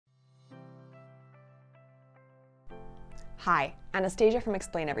Hi, Anastasia from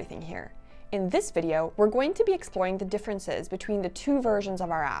Explain Everything here. In this video, we're going to be exploring the differences between the two versions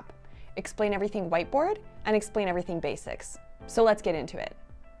of our app, Explain Everything Whiteboard and Explain Everything Basics. So let's get into it.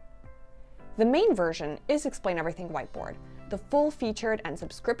 The main version is Explain Everything Whiteboard, the full-featured and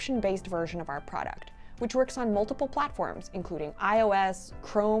subscription-based version of our product, which works on multiple platforms, including iOS,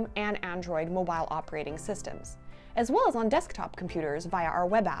 Chrome, and Android mobile operating systems, as well as on desktop computers via our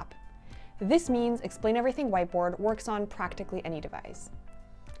web app. This means Explain Everything Whiteboard works on practically any device.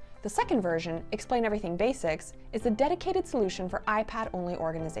 The second version, Explain Everything Basics, is a dedicated solution for iPad-only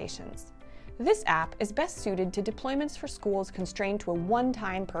organizations. This app is best suited to deployments for schools constrained to a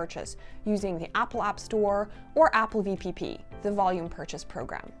one-time purchase using the Apple App Store or Apple VPP, the Volume Purchase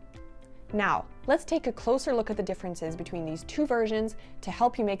Program. Now, let's take a closer look at the differences between these two versions to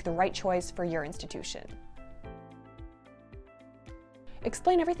help you make the right choice for your institution.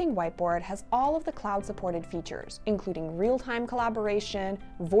 Explain Everything Whiteboard has all of the cloud-supported features, including real-time collaboration,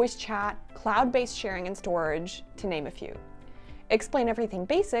 voice chat, cloud-based sharing and storage, to name a few. Explain Everything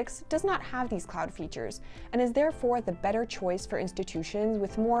Basics does not have these cloud features and is therefore the better choice for institutions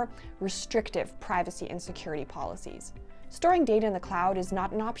with more restrictive privacy and security policies. Storing data in the cloud is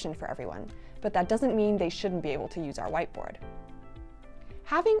not an option for everyone, but that doesn't mean they shouldn't be able to use our whiteboard.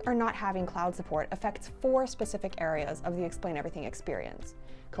 Having or not having cloud support affects 4 specific areas of the Explain Everything experience: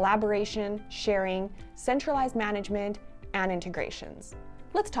 collaboration, sharing, centralized management, and integrations.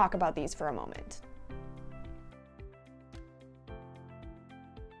 Let's talk about these for a moment.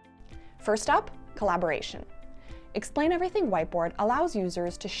 First up, collaboration. Explain Everything Whiteboard allows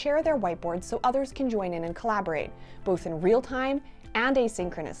users to share their whiteboards so others can join in and collaborate, both in real time and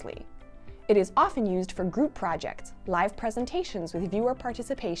asynchronously. It is often used for group projects, live presentations with viewer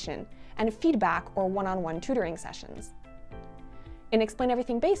participation, and feedback or one-on-one tutoring sessions. In Explain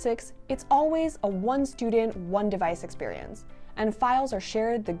Everything Basics, it's always a one-student, one-device experience, and files are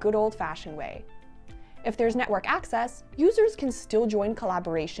shared the good old-fashioned way. If there's network access, users can still join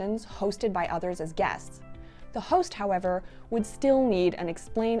collaborations hosted by others as guests. The host, however, would still need an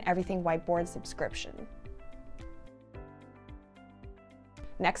Explain Everything Whiteboard subscription.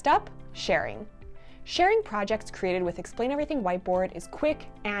 Next up, sharing. Sharing projects created with Explain Everything Whiteboard is quick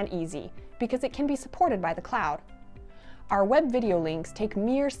and easy because it can be supported by the cloud. Our web video links take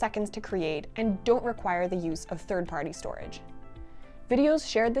mere seconds to create and don't require the use of third-party storage. Videos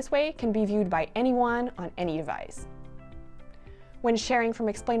shared this way can be viewed by anyone on any device. When sharing from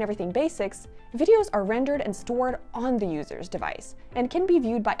Explain Everything Basics, videos are rendered and stored on the user's device and can be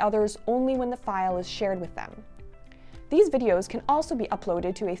viewed by others only when the file is shared with them. These videos can also be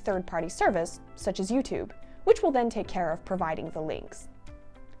uploaded to a third-party service, such as YouTube, which will then take care of providing the links.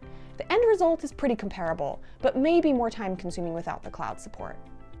 The end result is pretty comparable, but may be more time-consuming without the cloud support.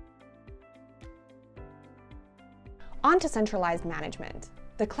 On to centralized management.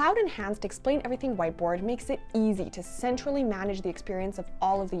 The cloud-enhanced Explain Everything Whiteboard makes it easy to centrally manage the experience of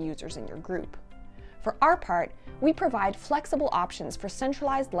all of the users in your group. For our part, we provide flexible options for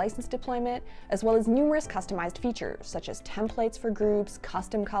centralized license deployment, as well as numerous customized features, such as templates for groups,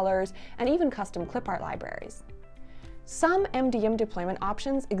 custom colors, and even custom clip art libraries. Some MDM deployment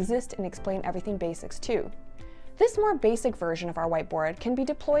options exist in Explain Everything Basics too. This more basic version of our whiteboard can be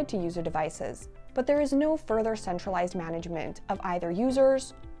deployed to user devices, but there is no further centralized management of either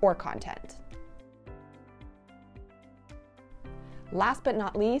users or content. Last but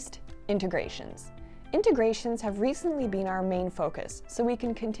not least, integrations. Integrations have recently been our main focus, so we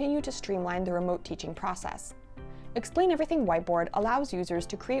can continue to streamline the remote teaching process. Explain Everything Whiteboard allows users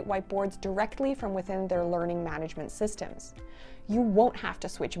to create whiteboards directly from within their learning management systems. You won't have to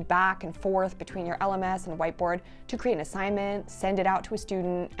switch back and forth between your LMS and whiteboard to create an assignment, send it out to a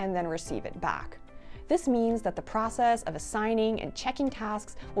student, and then receive it back. This means that the process of assigning and checking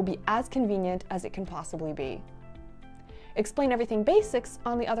tasks will be as convenient as it can possibly be. Explain Everything Basics,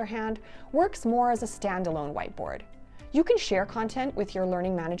 on the other hand, works more as a standalone whiteboard. You can share content with your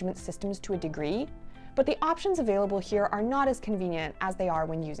learning management systems to a degree, but the options available here are not as convenient as they are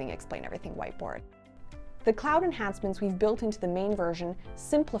when using Explain Everything Whiteboard. The cloud enhancements we've built into the main version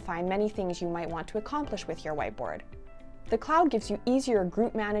simplify many things you might want to accomplish with your whiteboard. The cloud gives you easier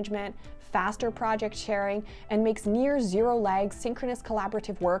group management, faster project sharing, and makes near zero-lag synchronous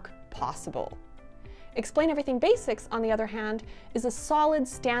collaborative work possible. Explain Everything Basics, on the other hand, is a solid,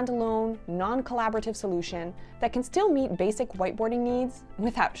 standalone, non-collaborative solution that can still meet basic whiteboarding needs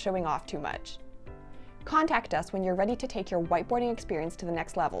without showing off too much. Contact us when you're ready to take your whiteboarding experience to the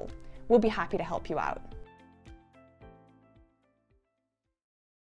next level. We'll be happy to help you out.